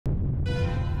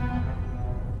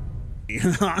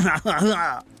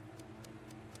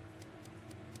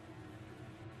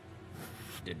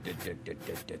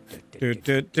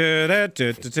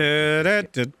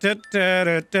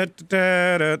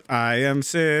I am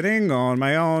sitting on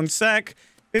my own sack.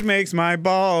 It makes my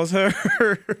balls hurt.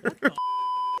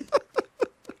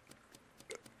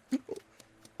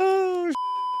 Oh,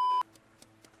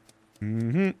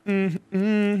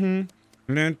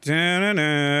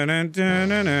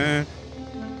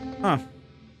 huh.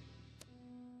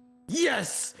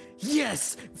 Yes!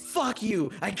 Yes! Fuck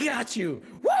you! I got you!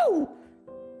 Woo!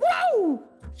 Woo!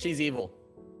 She's evil.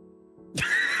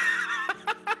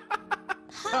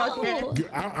 Okay.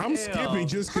 I'm skipping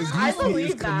just because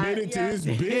Goose is committed to his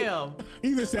bit. He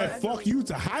even said "fuck you"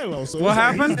 to Hilo. So what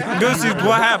happened? Goose,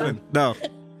 what happened? No.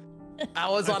 I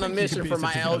was on a mission for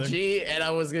my LG, and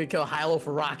I was gonna kill Hilo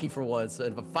for Rocky for once.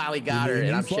 And I finally got her,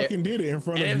 and I'm fucking did it in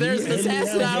front of me. And if there's an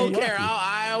assassin, I don't care.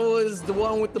 I was the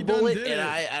one with the bullet, and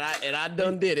I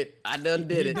done did it. I done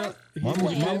did it.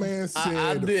 My man said,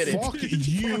 I did it. Fuck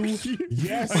you.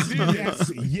 Yes,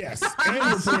 yes, yes.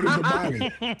 And reported the body.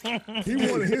 He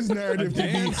wanted his narrative to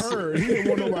be heard. He didn't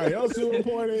want nobody else to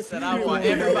report it. Said I want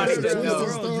everybody to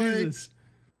know.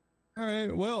 All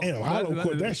right, well, damn, Hilo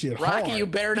put that shit Rocky, hard. you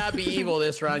better not be evil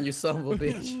this round, you son of a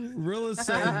bitch. Rilla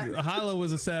said Hilo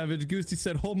was a savage. Goosey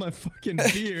said, "Hold my fucking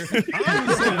beer."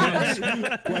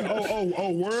 Like,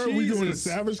 word, we doing a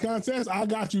savage contest? I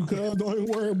got you, cuz. Don't even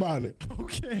worry about it.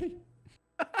 Okay.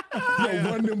 Yo,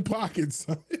 run them pockets.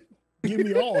 Son. Give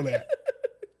me all that.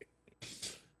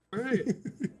 Right.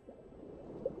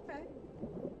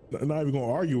 I'm not even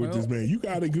gonna argue with this man. You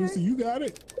got it, Goosey. You got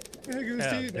it. Yeah,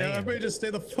 Goosey. Yeah, everybody just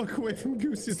stay the fuck away from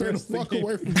Goosey. Stay the fuck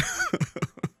away from. What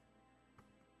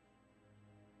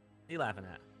are you laughing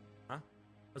at? Huh?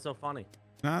 What's so funny?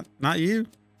 Not you.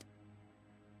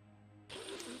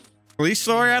 Police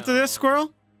story after this,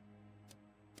 Squirrel?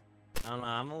 I don't know.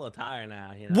 I'm a little tired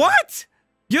now. You know? What?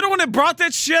 You're the one that brought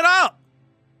that shit up.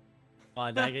 Well,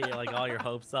 I get you like all your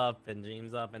hopes up and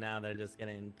dreams up, and now they're just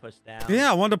getting pushed down.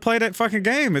 Yeah, I wanted to play that fucking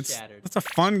game. It's a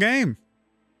fun game.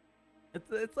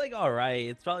 It's like all right.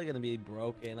 It's probably gonna be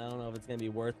broken. I don't know if it's gonna be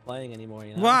worth playing anymore.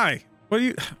 You know? Why? What do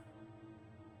you?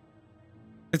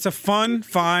 It's a fun,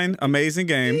 fine, amazing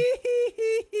game.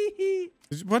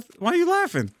 What? Why are you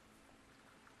laughing?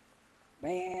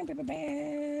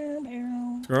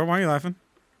 Squirrel, why are you laughing?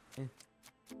 I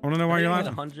want to know why you're laughing.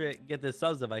 100 get the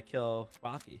subs if I kill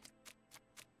Rocky.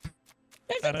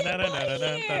 That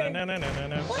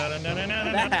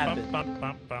happened.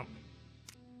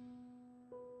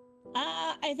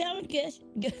 I found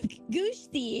Goose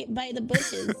by the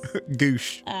bushes.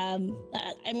 Goose. I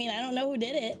mean, I don't know who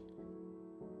did it.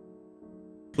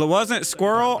 Well, it wasn't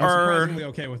Squirrel I'm or. surprisingly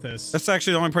okay with this. That's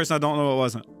actually the only person I don't know it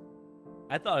wasn't.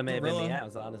 I thought it may have been the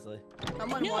ass, honestly.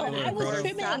 No, I was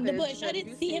trimming the bush. I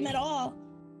didn't see him at all.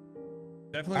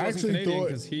 Definitely wasn't Canadian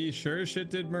because he sure as shit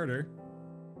did murder.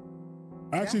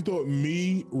 I actually thought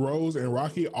me, Rose, and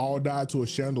Rocky all died to a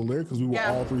chandelier because we were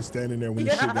all three standing there when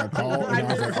the shit got called, and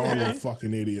I was like, "Oh, you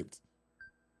fucking idiots!"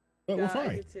 But we're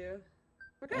fine.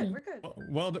 We're good. We're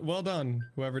good. Well done,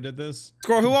 whoever did this.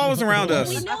 Squirrel, who all was around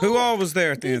us? Who all was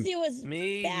there at the end? Was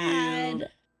me, bad.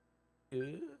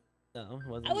 you. No,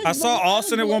 wasn't. I saw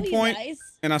Austin at one point,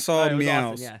 and I saw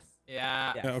Meows. Austin, yes.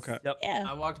 Yeah. Yeah. Okay. Yep. Yeah.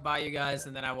 I walked by you guys,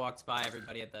 and then I walked by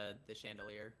everybody at the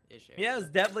chandelier issue. Meows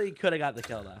definitely could have got the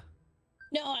kill though.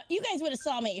 No, you guys would have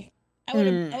saw me. I would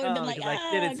have been like,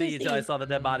 I didn't see you until I saw the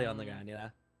dead body on the ground, you know?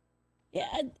 Yeah,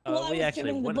 well, I we was actually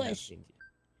trimming the wouldn't have bush. seen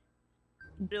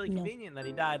you. Really convenient that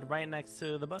he died right next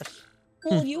to the bush.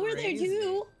 Well, you were there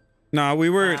too. No, we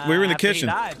were in the kitchen.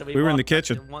 We were in the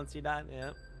kitchen. Once he died,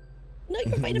 yeah. No,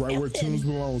 you're right where Toons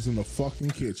belong was in the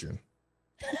fucking kitchen.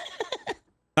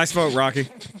 Nice vote, Rocky.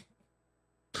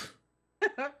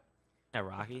 Yeah,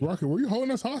 Rocky. Rocky, were you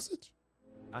holding us hostage?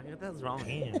 Rocky, what the hell's wrong with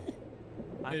you?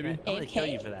 Maybe. I'm gonna kill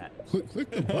you for that.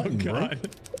 Click the button, bro.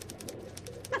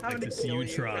 I'd like to see you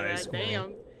try,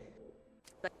 Squirrel.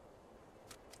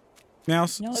 Now,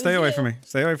 stay away from me.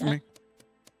 Stay away from me.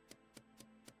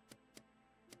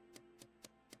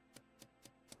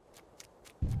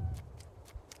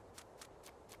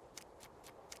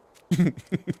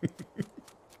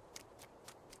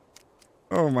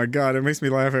 Oh my God, it makes me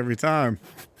laugh every time.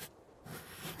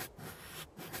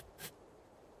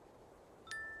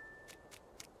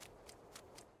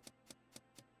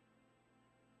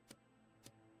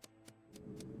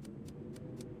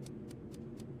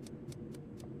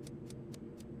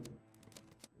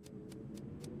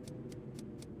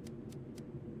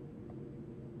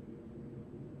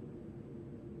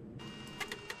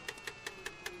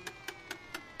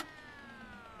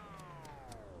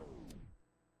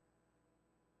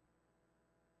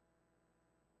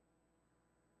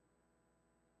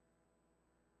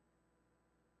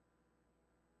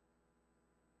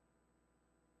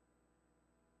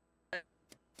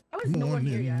 I was nowhere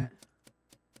here yet.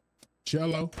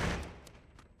 Cello.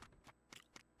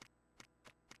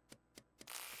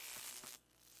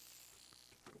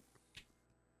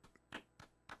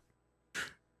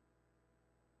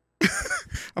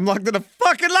 I'm locked in the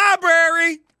fucking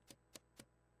library.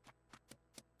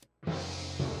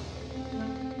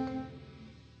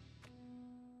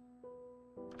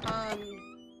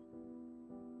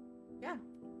 Yeah.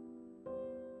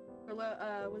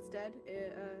 Was dead.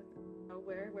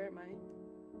 Where am I?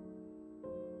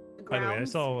 The By the way, I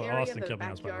saw area, Austin the kill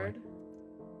Meows, by the way. backyard.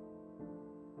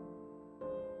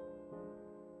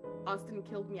 Austin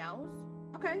killed Meows?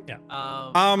 Okay. Yeah.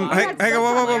 Hang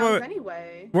on, wait.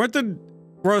 Anyway. Weren't the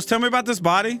Rose? Tell me about this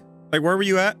body. Like, where were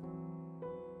you at?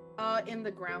 In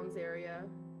the grounds area.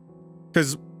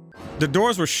 Because the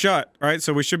doors were shut, right?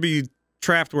 So we should be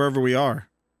trapped wherever we are.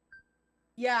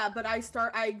 Yeah, but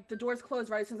the doors closed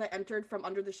right as soon as I entered from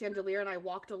under the chandelier, and I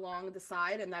walked along the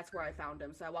side, and that's where I found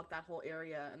him. So I walked that whole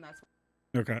area, and that's.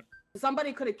 Okay.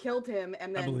 Somebody could have killed him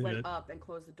and then went up and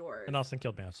closed the doors. And Austin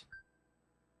killed Meows.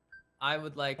 I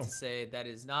would like to say that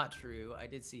is not true. I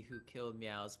did see who killed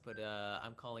Meows, but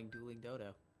I'm calling dueling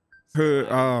Dodo. So Who?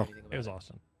 Oh. it was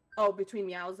Austin. Oh, between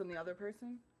Meows and the other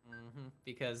person?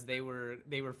 Because they were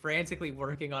frantically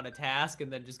working on a task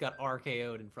and then just got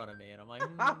RKO'd in front of me, and I'm like,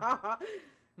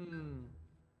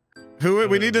 Who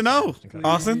we need to know,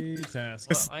 Austin? That's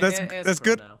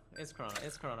good. It's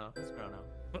Chrono.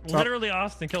 But literally,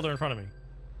 Austin killed her in front of me.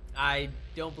 I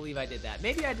don't believe I did that.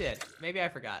 Maybe I did. Maybe I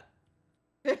forgot.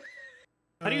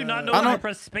 How do you not know when I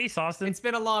press space, Austin? It's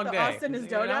been a long day. Austin is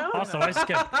Dodo? Also, I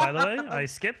skipped. By the way, I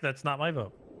skipped. That's not my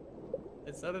vote.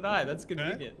 And so did I. That's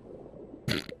convenient.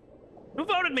 Who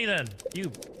voted me then?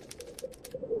 You.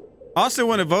 Austin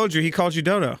wouldn't have voted you. He called you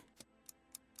Dodo.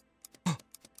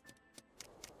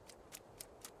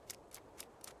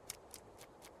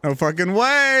 No fucking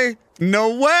way.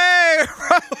 No way,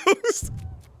 Rose.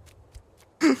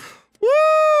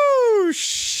 Woo!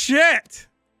 Shit.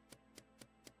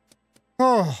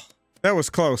 Oh, that was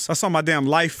close. I saw my damn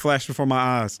life flash before my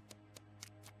eyes.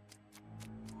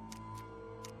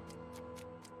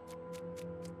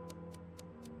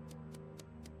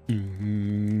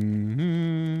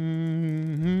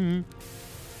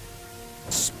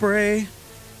 Spray.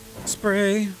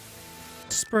 Spray.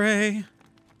 Spray.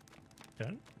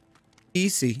 Okay.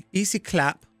 Easy. Easy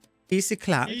clap. Easy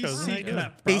clap. Easy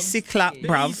clap, Easy clap,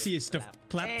 bruv. Easiest of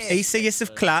claps. Easiest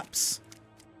of claps.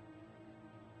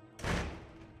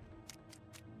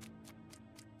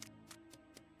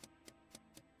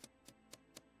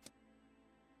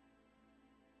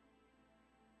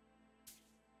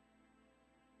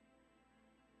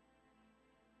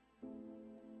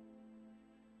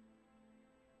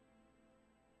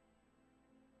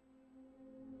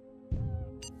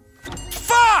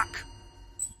 Fuck!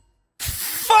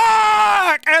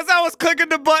 Fuck! As I was clicking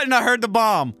the button, I heard the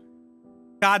bomb.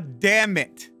 God damn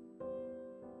it.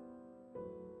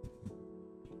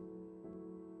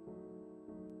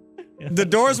 The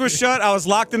doors were shut. I was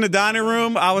locked in the dining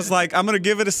room. I was like, I'm going to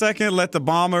give it a second, let the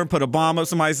bomber put a bomb up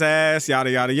somebody's ass,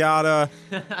 yada, yada, yada.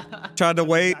 Tried to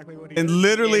wait. And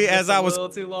literally, as I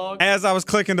was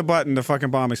clicking the button, the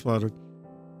fucking bomb exploded.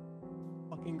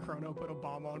 Fucking Chrono put a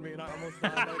bomb on me and I almost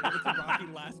died. I gave it to Rocky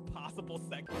last possible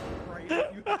second. Right? You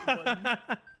hit the button.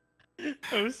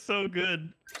 That was so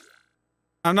good.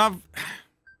 I'm not.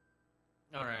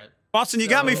 All right. Boston, you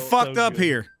got me fucked up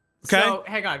here. Okay. So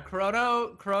hang on,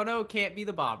 Chrono can't be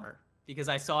the bomber because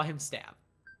I saw him stab.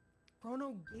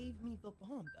 Chrono gave me the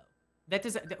bomb though. That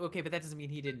doesn't. Okay, but that doesn't mean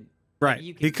he didn't. Right.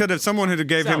 He could have. Someone had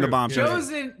gave him the bomb.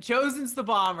 Chosen's the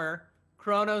bomber.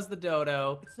 Chrono's the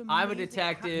dodo. I'm a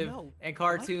detective, and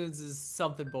CaRtOoNz is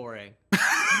something boring.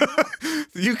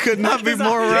 You could not be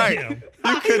more right.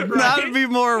 You could not be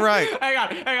more right. Hang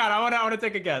on. I want to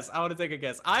take a guess.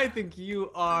 I think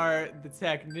you are the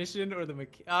technician or the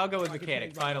mechanic. I'll go with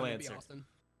mechanic. Final answer.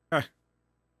 I'm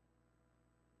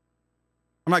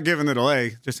not giving it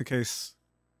away just in case.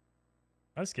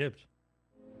 I skipped.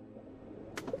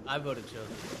 I voted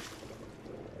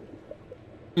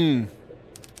Chosen.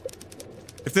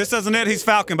 If this doesn't hit, he's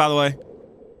Falcon, by the way.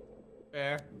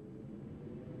 Fair.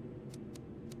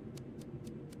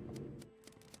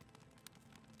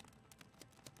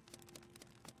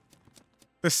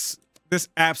 This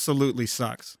absolutely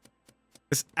sucks.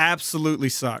 This absolutely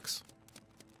sucks.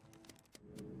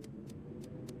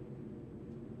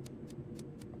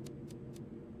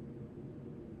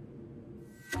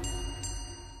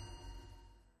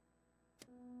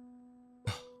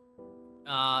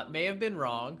 May have been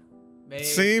wrong.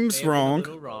 Seems wrong. A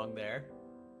little wrong there.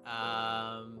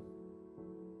 I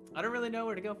don't really know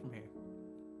where to go from here.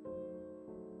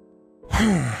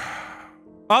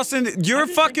 Austin, your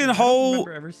fucking whole. I don't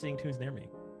remember ever seeing Toons near me.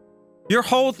 Your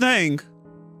whole thing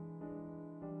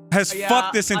has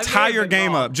fucked this entire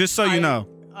game up, just so you know.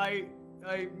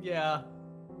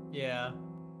 Yeah.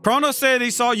 Chrono said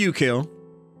he saw you kill.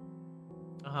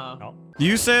 No.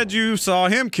 You said you saw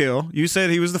him kill. You said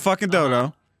he was the fucking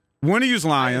dodo. One of you's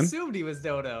lying. I assumed he was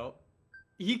dodo.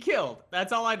 He killed.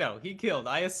 That's all I know. He killed.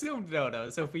 I assumed dodo.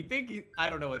 So if we think I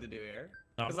don't know what to do here.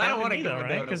 Because I don't want to give a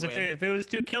dodo Because if it was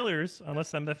 2 killers,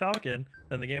 unless I'm the Falcon,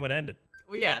 then the game would end.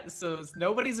 Well, yeah. So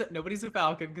nobody's a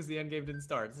Falcon because the end game didn't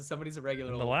start. So somebody's a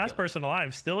regular. The last person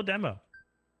alive, still a demo.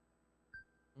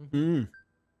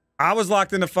 I was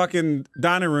locked in the fucking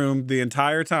dining room the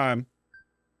entire time.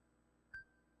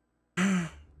 I'm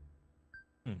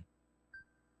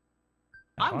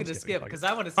gonna skip because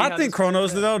I want to see. I think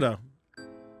Chrono's the dodo.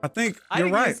 I think you're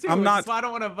right. I'm not. That's why I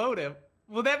don't want to vote him.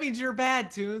 Well, that means you're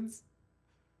bad, Toons.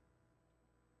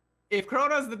 If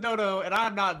Chrono's the dodo and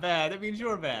I'm not bad, that means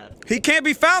you're bad. He can't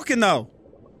be Falcon though.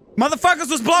 Motherfuckers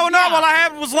was blowing up while I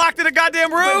was locked in a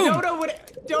goddamn room.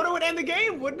 But dodo would end the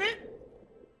game, wouldn't it?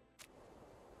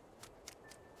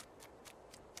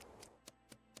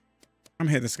 I'm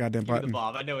hitting this goddamn button. The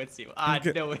bomb. I know it's you. I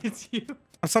know it's you.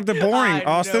 Something boring,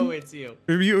 Austin. I know it's you.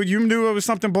 You knew it was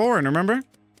something boring, remember?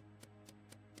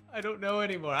 I don't know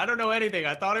anymore. I don't know anything.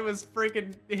 I thought it was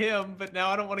freaking him, but now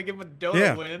I don't want to give him a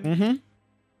dodo win.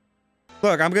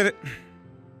 Look, I'm gonna.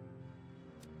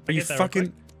 Are you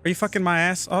fucking my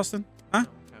ass, Austin? Huh?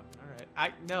 No, all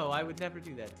right. No, I would never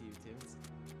do that to you, Toons.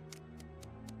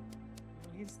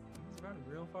 He's running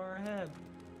real far ahead.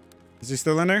 Is he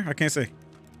still in there? I can't see.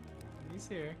 He's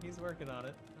here. He's working on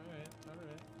it.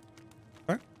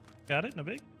 All right. Got it? No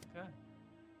big? Okay.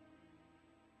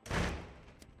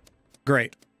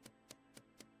 Great.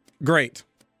 Great.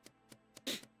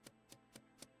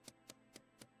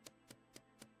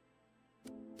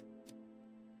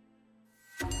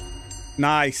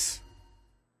 Nice.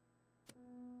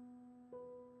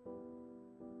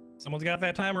 Someone's got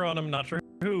that timer on him. Not sure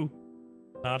who.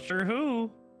 Not sure who.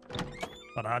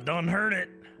 But I done heard it.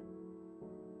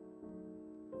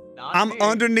 I'm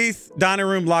underneath dining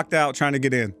room locked out trying to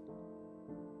get in.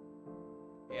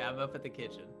 Yeah, I'm up at the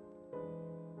kitchen.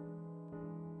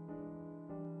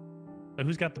 But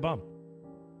who's got the bomb?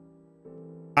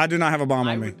 I do not have a bomb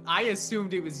on me. I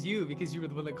assumed it was you because you were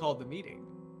the one that called the meeting.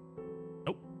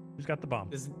 Nope. Who's got the bomb?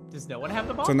 Does no one have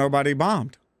the bomb? So nobody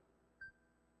bombed.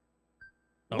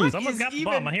 Oh, someone's got the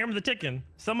bomb. I hear him the ticking.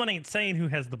 Someone ain't saying who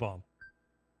has the bomb.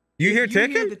 You hear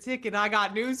ticking? You hear the ticking. I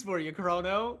got news for you,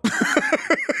 Chrono.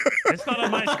 It's not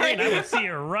on my screen. I would see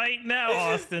it right now,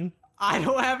 Austin. I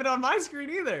don't have it on my screen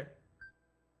either.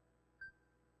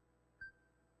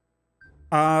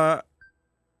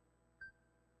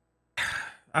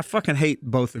 I fucking hate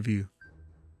both of you.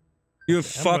 You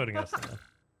fuck.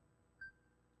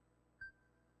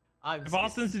 If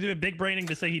Austin's to do a big braining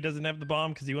to say he doesn't have the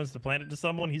bomb because he wants to plant it to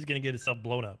someone, he's gonna get himself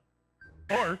blown up.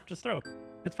 Or just throw it.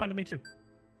 It's fine to me too.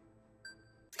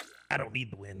 I don't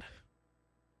need the win.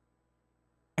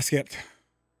 I skipped.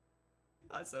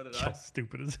 So did I.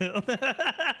 Stupid as hell.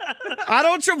 I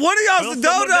don't. One of y'all's the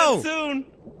dodo. Soon.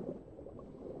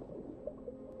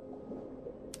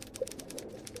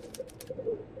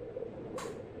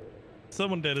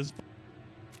 Someone dead as.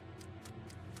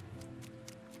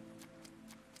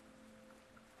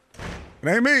 It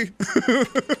ain't me.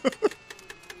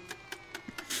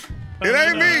 It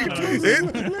ain't me.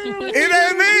 It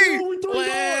ain't me.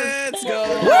 Let's go.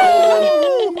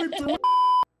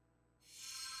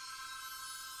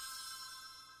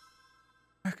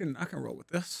 I can roll with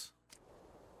this.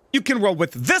 You can roll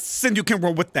with this, and you can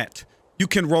roll with that. You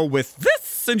can roll with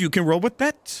this, and you can roll with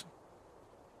that.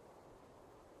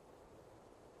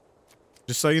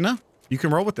 Just so you know, you can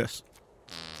roll with this.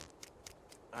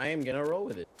 I am gonna roll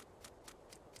with it.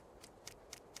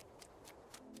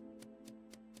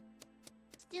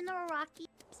 Still no Rocky.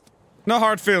 No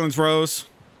hard feelings, Rose.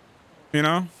 You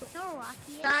know? No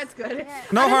Rocky. That's good.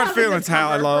 No hard feelings,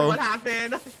 Hello. What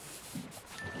happened?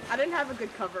 I didn't have a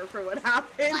good cover for what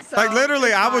happened. So like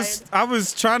literally, I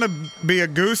was trying to be a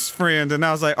Goose friend, and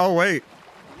I was like, oh wait,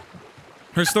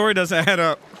 her story doesn't add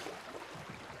up.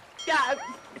 Yeah,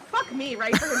 fuck me,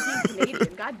 right? For being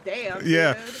Canadian, god damn.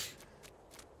 Yeah.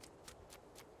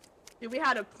 Dude, we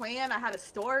had a plan, I had a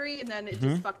story, and then it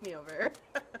just fucked me over.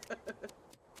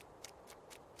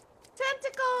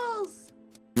 Tentacles!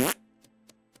 God,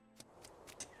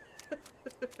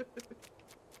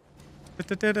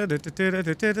 fuck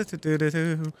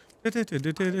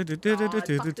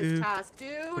this task,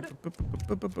 dude.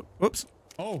 Whoops.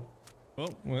 Oh.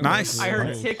 Well, nice. I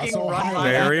heard ticking run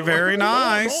by. Very, very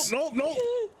nice. No.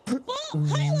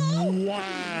 Wow,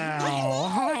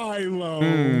 Hilo.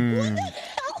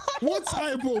 What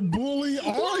type of bully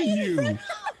are you?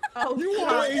 Oh, You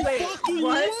are a fucking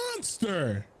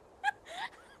monster.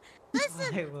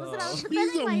 Listen, I was He's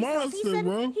defending a myself. monster,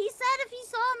 bro. He said if he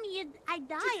saw me, I'd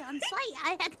die on sight.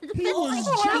 I had to defend He was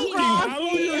myself. joking.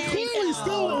 Hilo, you're clearly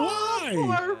still alive.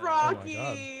 Poor Rocky.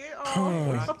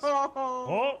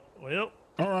 Oh, well.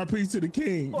 R.I.P. to the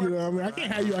king. You know what I mean? I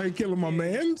can't have you out here killing my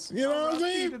mans. You know what I'm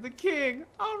saying? To the king.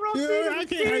 R.I.P. Yeah, to the I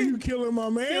can't have king. you killing my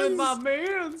mans. Killing my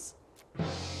mans.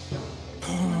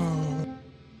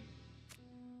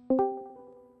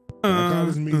 I called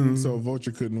this meeting so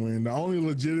Vulture couldn't win. The only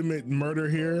legitimate murder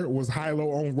here was Hilo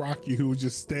on Rocky, who was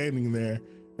just standing there.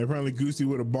 And apparently Goosey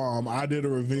with a bomb. I did a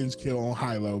revenge kill on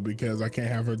Hilo because I can't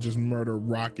have her just murder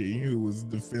Rocky, who was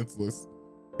defenseless.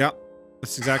 Yep,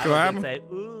 that's exactly what happened. Say,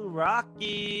 ooh,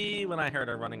 Rocky, when I heard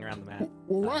her running around the map.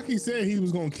 Well, Rocky said he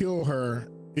was gonna kill her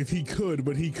if he could,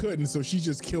 but he couldn't, so she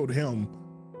just killed him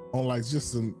on like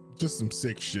just some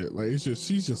sick shit. Like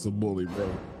she's just a bully,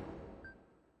 bro.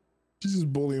 She's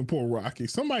just bullying poor Rocky.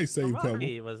 Somebody save Pebble.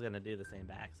 Rocky was gonna do the same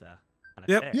back, so.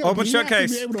 Yep. Yeah, Open but you have to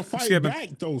showcase. be able to fight back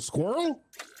though, Squirrel.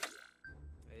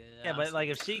 Yeah, but like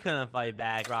if she couldn't fight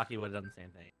back, Rocky would have done the same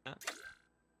thing. Huh?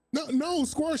 No,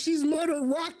 Squirrel. She's murdered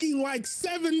Rocky like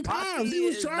 7 times. He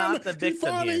was trying to. He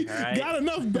finally got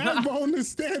enough backbone to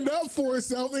stand up for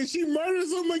himself, and she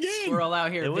murders him again. We're all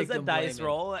out here. It was a victim dice blaming.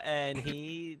 roll, and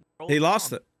he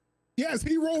lost it. Yes,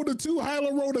 he rolled a 2.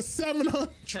 Hilo rolled a 700.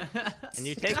 And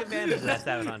you take advantage of that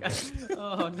 700.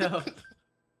 Oh no.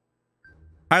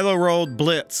 Hilo rolled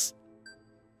blitz.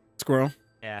 Squirrel.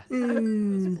 Yeah.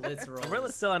 Let's roll.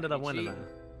 Gorilla still ended up winning though.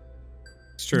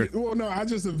 It's true. Well, no, I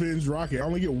just avenged Rocky. I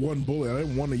only get 1 bullet. I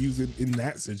didn't want to use it in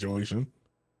that situation.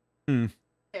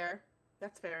 Fair.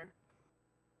 That's fair.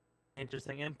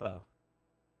 Interesting info.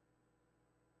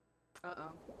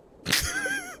 Uh-oh.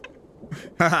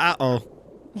 Uh-oh.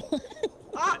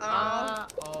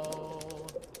 Uh-oh.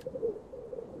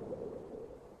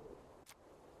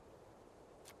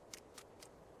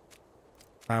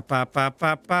 Pa pa pa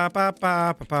pa pa pa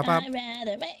pa pa pa. I'd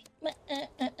rather make.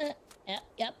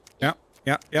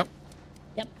 Yep.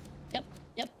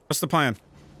 What's the plan?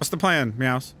 What's the plan,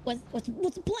 Meows? What's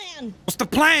the plan? What's the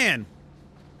plan?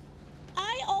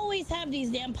 I always have these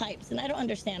damn pipes, and I don't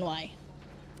understand why.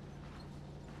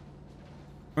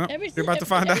 Well, you're about to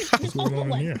find out. What's going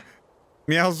on in here?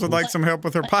 Meows would like some help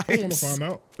with her I want to pipes. find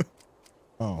out.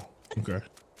 Oh, okay.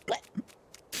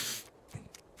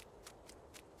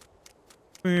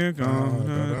 We're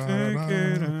gonna take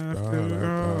it after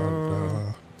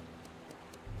all.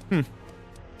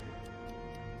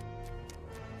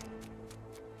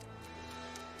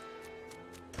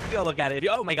 Go look at it.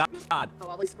 Oh my god.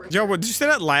 Yo, what, did you say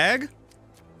that lag?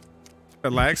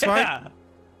 That lag spike? Yeah.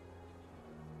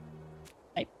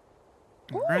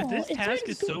 Alright, this task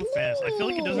is so fast. I feel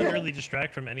like it doesn't really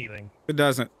distract from anything. It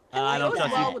doesn't. I don't Goes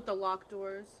trust well you. with the locked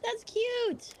doors. That's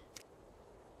cute.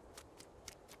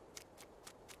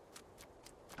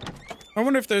 I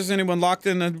wonder if there's anyone locked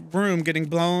in a room getting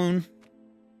blown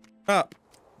up.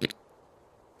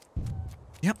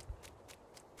 Yep.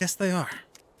 Yes, they are.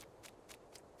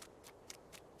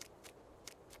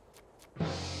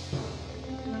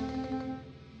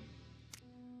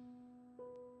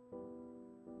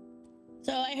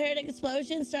 So I heard an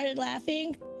explosion, started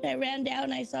laughing, and I ran down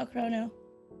and I saw Chrono.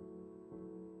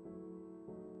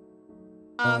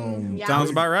 Yeah. Sounds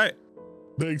about right.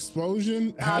 The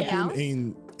explosion happened yeah.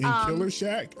 in Killer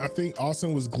Shack. I think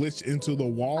Austin was glitched into the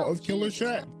wall of Killer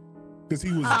Shack because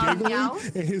he was giggling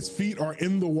Meows? and his feet are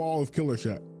in the wall of Killer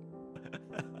Shack.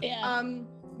 Yeah.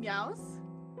 Meows?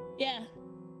 Yeah.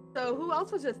 So who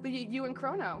else was this? You and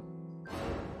Chrono?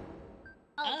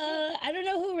 I don't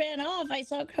know who ran off. I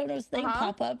saw Chrono's thing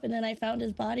pop up, and then I found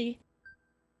his body.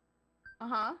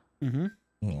 Uh-huh. Mm-hmm.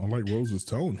 Oh, I like Rose's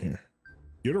tone here.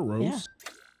 Get her, Rose. Yeah.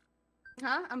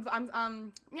 Huh?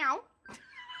 I'm meow.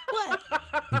 What?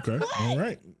 Okay. All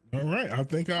right. I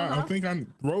think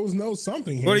Rose knows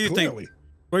something here. What do you clearly. think?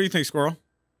 What do you think, Squirrel?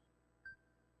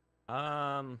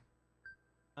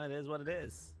 It is what it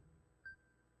is.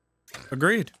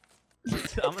 Agreed.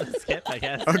 I'm gonna skip, I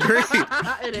guess. Agreed.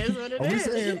 It is what it Are we is.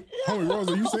 saying, homie Rose,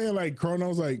 are you saying like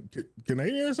Chrono's like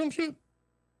Canadian or some shit?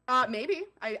 Maybe.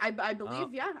 I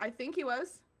believe, yeah. I think he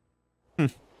was. Hmm.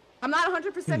 I'm not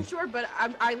 100% sure, but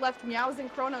I left Meows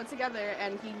and Chrono together,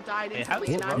 and he died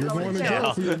instantly, and I'm You're going going to to jail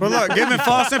jail. for your But look, giving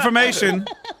false information,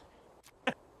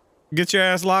 get your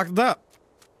ass locked up.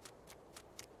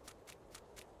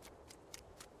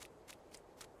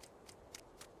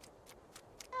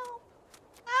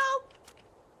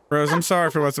 Rose, I'm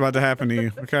sorry for what's about to happen to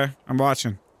you, okay? I'm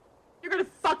watching. You're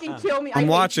fucking kill me. I'm I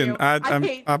watching.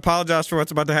 hate you. I apologize for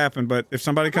what's about to happen, but if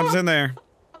somebody comes in there,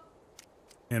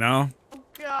 you know, Oh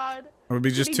God. it would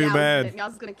be just too Meow's bad.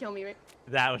 Meow's gonna kill me, right?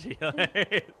 That would be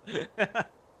hilarious. You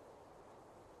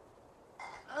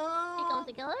come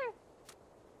together?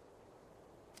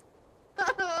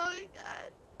 Oh my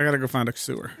God. I gotta go find a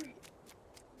sewer.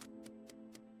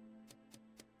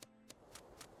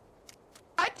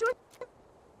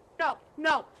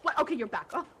 No. What? Okay, you're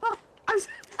back. Oh, I was...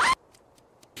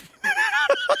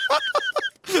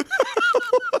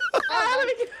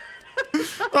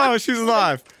 Oh, she's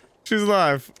alive. She's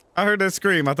alive. I heard that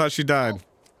scream. I thought she died.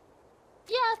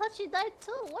 Yeah, I thought she died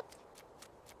too. What?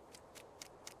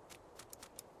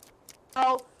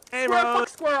 Oh, hey, squirrel, Rose. fuck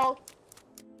squirrel.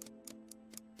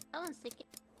 I was thinking.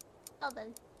 Oh,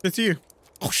 then. It's you.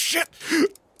 Oh, shit.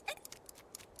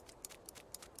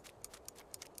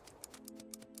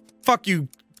 Fuck you,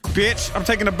 bitch. I'm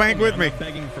taking the bank with me.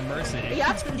 Begging for mercy.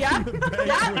 Yeah. Fuck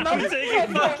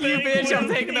you, bitch. I'm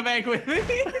taking the bank with me.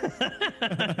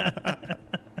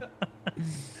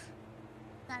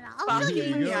 I'll show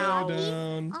you mercy.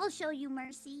 Down. I'll show you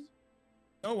mercy.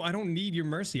 No, I don't need your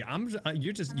mercy. You're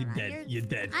dead. You're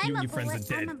dead. You and your friends are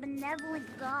dead. I'm a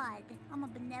benevolent god. I'm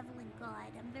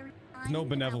very kind. No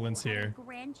benevolence here.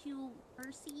 Grant you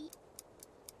mercy.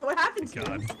 What happened to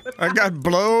God. you? I got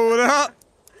blown up.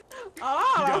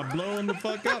 Oh. You got blown the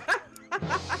fuck up.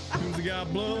 You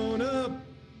got blown up.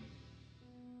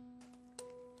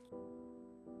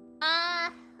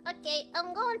 Okay,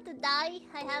 I'm going to die.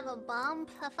 I have a bomb.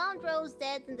 I found Rose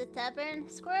dead in the tavern.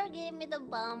 Squirrel gave me the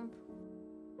bomb.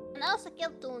 And I also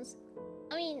killed CaRtOoNz.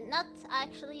 I mean, not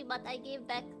actually, but I gave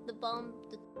back the bomb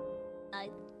to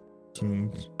died.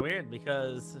 Weird,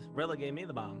 because Rilla gave me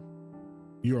the bomb.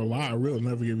 You're a liar. Real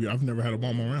never give you. I've never had a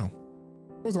bomb around.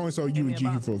 I was only saw you and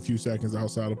Gigi for a few seconds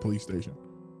outside the police station.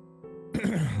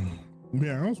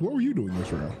 Yeah, what were you doing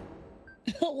this round?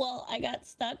 Well, I got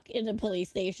stuck in a police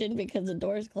station because the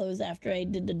doors closed after I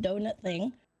did the donut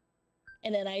thing.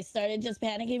 And then I started just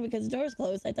panicking because the doors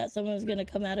closed. I thought someone was going to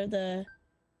come out of the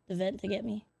vent to get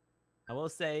me. I will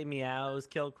say Meows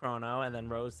killed Chrono, and then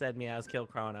Rose said Meows killed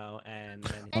Chrono, and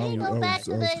then Can you go back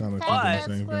to the time that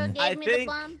Squirrel gave me the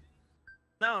bomb?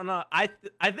 No, I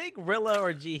think Rilla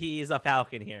or Jihi is a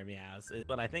falcon here, Meows, is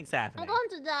what I think's happening. I'm going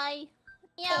to die.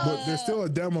 Yeah. But there's still a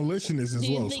demolitionist as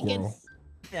well, Squirrel.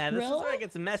 Yeah, this is where it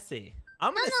gets messy.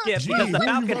 I'm gonna No, skip because the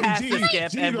falcon has to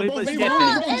skip, and we will skip it.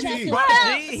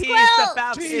 Jihi's the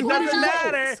falcon. It doesn't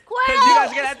matter because you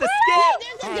guys are gonna have to skip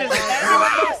because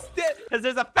everyone must skip because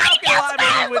there's a falcon alive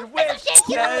and we would wish that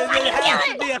it has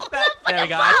to be a falcon. There we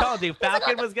go. I told you,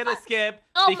 falcon was gonna skip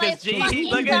because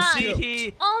Jihi. Look at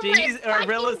Jihi. Jihi's or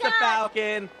Rilla's the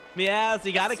falcon. Meows,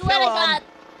 you gotta kill him.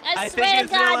 I swear to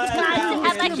God, guys, I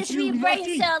have like just 3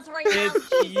 brain cells right now.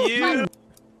 It's you.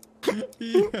 What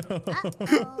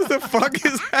the fuck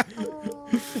is that?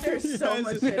 There's so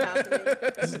much shit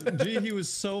happening. Gee, he was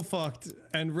so fucked,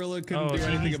 and Rilla couldn't do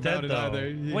anything about it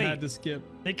either. He had to skip.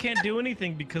 They can't do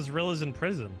anything because Rilla's in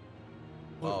prison.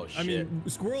 Oh shit! I mean,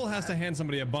 Squirrel has to hand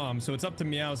somebody a bomb, so it's up to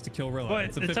Meows to kill Rilla.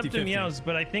 But it's up to Meows.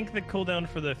 But I think the cooldown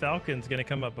for the Falcon's gonna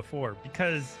come up before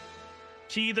because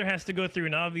she either has to go through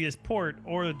an obvious port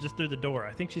or just through the door.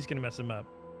 I think she's gonna mess him up.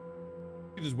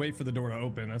 You just wait for the door to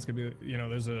open. That's gonna be,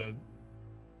 there's a.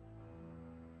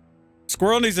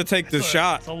 Squirrel needs to take the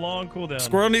shot. It's a long cooldown.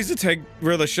 Squirrel needs to take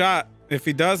Rilla's shot. If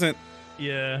he doesn't,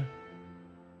 yeah.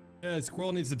 Yeah,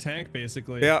 Squirrel needs to tank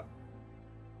basically. Yeah.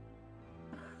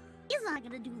 He's not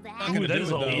gonna do that. Ooh, that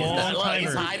is a long timer.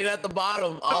 He's hiding at the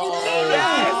bottom.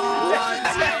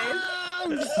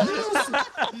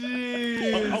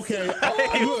 Okay,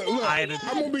 look,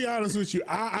 I'm gonna be honest with you.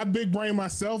 I big brain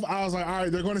myself. I was like, all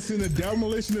right, they're gonna send the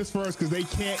demolitionist first because they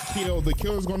can't kill. The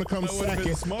killer's gonna come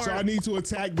second, so I need to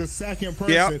attack the second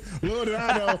person. Yep. Little did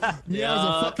I know, Meow's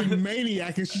a fucking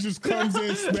maniac, and she just comes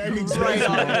in spamming right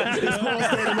on.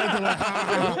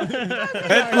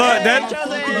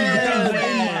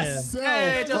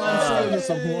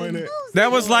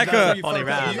 That was like a funny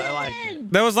round. I like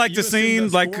it. That was like the scene,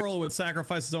 like Squirrel would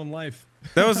sacrifice his own life.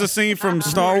 That was the scene from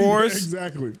Star Wars.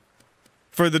 Exactly.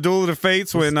 For the Duel of the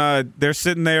Fates when they're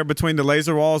sitting there between the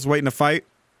laser walls waiting to fight.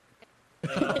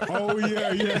 Oh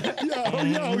yeah. Yo.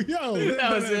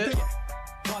 That was it.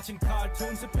 Watching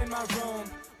cartoons up in my room.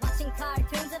 Watching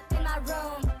cartoons up in my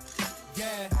room.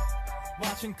 Yeah.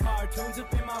 Watching cartoons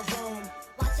up in my room.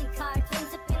 Watching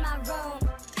cartoons up in my room.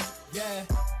 Yeah.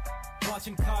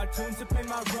 Watching cartoons up in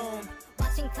my room.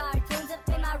 Watching cartoons up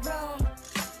in my room.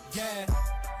 Yeah.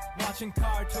 Watching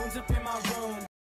cartoons up in my room.